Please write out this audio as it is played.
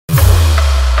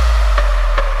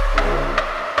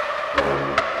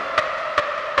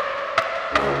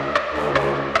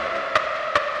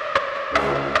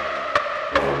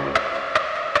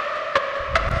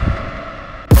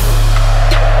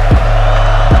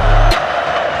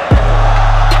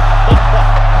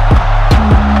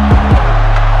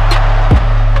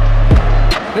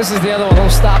This is the other one.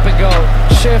 He'll stop and go.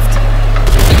 Shift.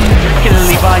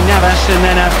 Particularly by Navas, and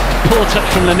then a poor touch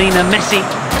from Lamina. Messi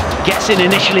gets in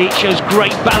initially, shows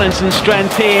great balance and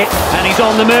strength here, and he's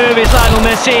on the move. It's Lionel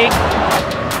Messi.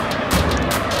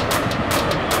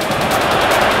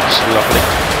 It's lovely.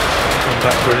 Come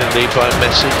back brilliantly by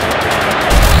Messi.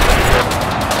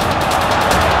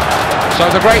 So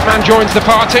the great man joins the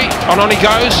party, and on he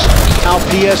goes. Now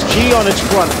PSG on its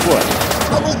front foot.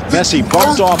 Messi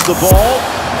bumped off the ball,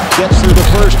 gets through the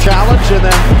first challenge, and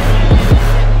then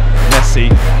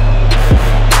Messi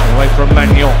away from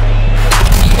Magnon.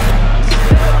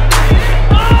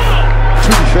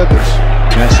 two defenders.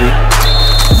 Messi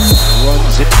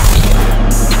runs it.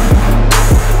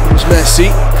 Here's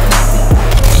Messi.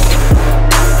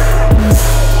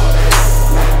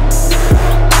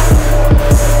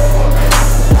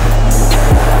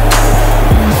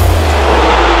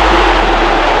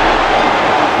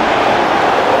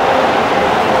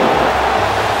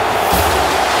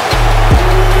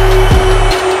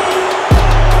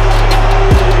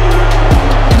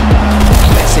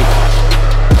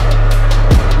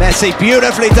 Messi,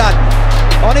 beautifully done.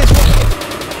 On his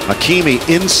Hakimi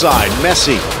inside,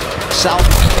 Messi. South.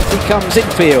 He comes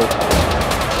infield.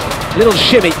 Little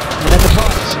shimmy, and then the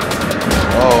pass.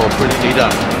 Oh, brilliantly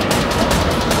done.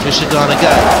 Michigan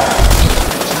again.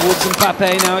 Towards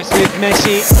Mbappe, now it's with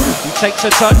Messi. He takes a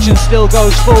touch and still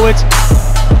goes forward.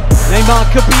 Neymar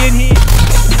could be in here.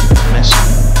 Messi.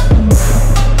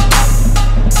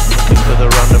 Looking for the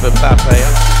run of Mbappe.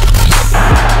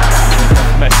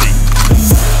 Messi.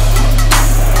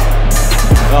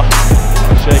 Oh,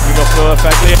 shaking off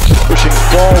perfectly. Pushing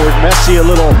forward, Messi a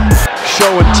little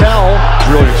show and tell.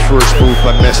 Brilliant first move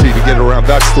by Messi to get around.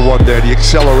 That's the one there. The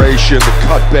acceleration, the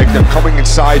cutback, them coming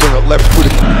inside on the left foot.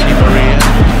 Di Maria,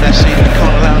 Messi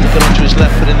can't allow him to get onto his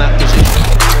left foot in that position.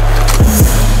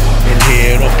 In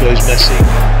here, and off goes Messi.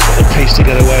 Got the pace to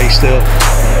get away still.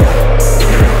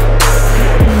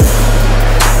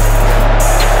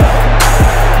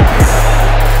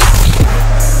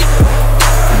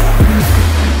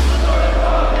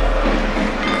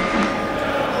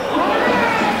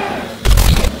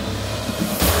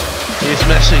 Here's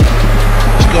Messi.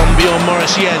 It's gone beyond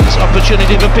Maurice Jens.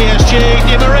 Opportunity for PSG.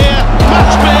 Di Maria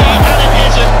must be, and it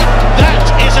isn't. That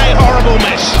is a horrible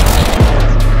miss.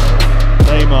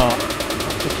 Neymar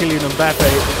to Kylian Mbappe.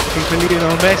 Keeping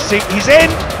Lionel Messi. He's in.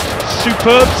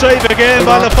 Superb save again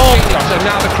by Lafont. So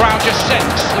now the crowd just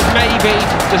sense that maybe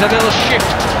there's a little shift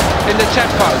in the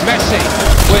tempo. Messi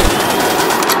with.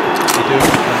 They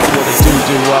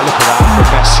do well. Look at that from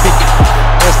Messi.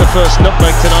 There's the first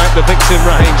nutmeg tonight, the victim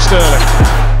Raheem Sterling.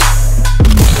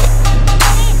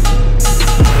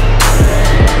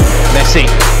 Messi.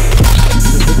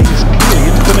 He's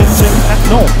clearly commencing at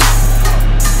Nantes.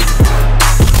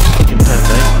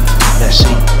 Kimpembe, Messi,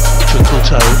 twinkle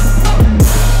toe.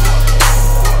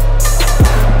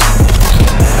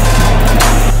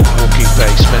 Walking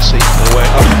pace, Messi away.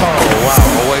 Oh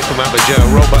wow, away from Abidjan.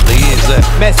 Roll back the ears there.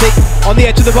 Messi on the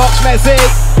edge of the box, Messi.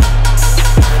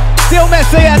 Still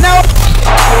Messi, and now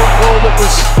Goal that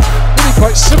was really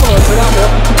quite similar to that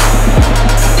one.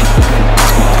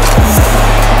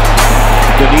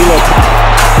 Danilo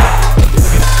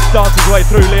Dances his way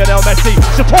through Lionel Messi.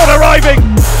 Support arriving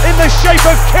in the shape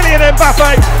of Kylian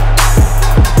Mbappe.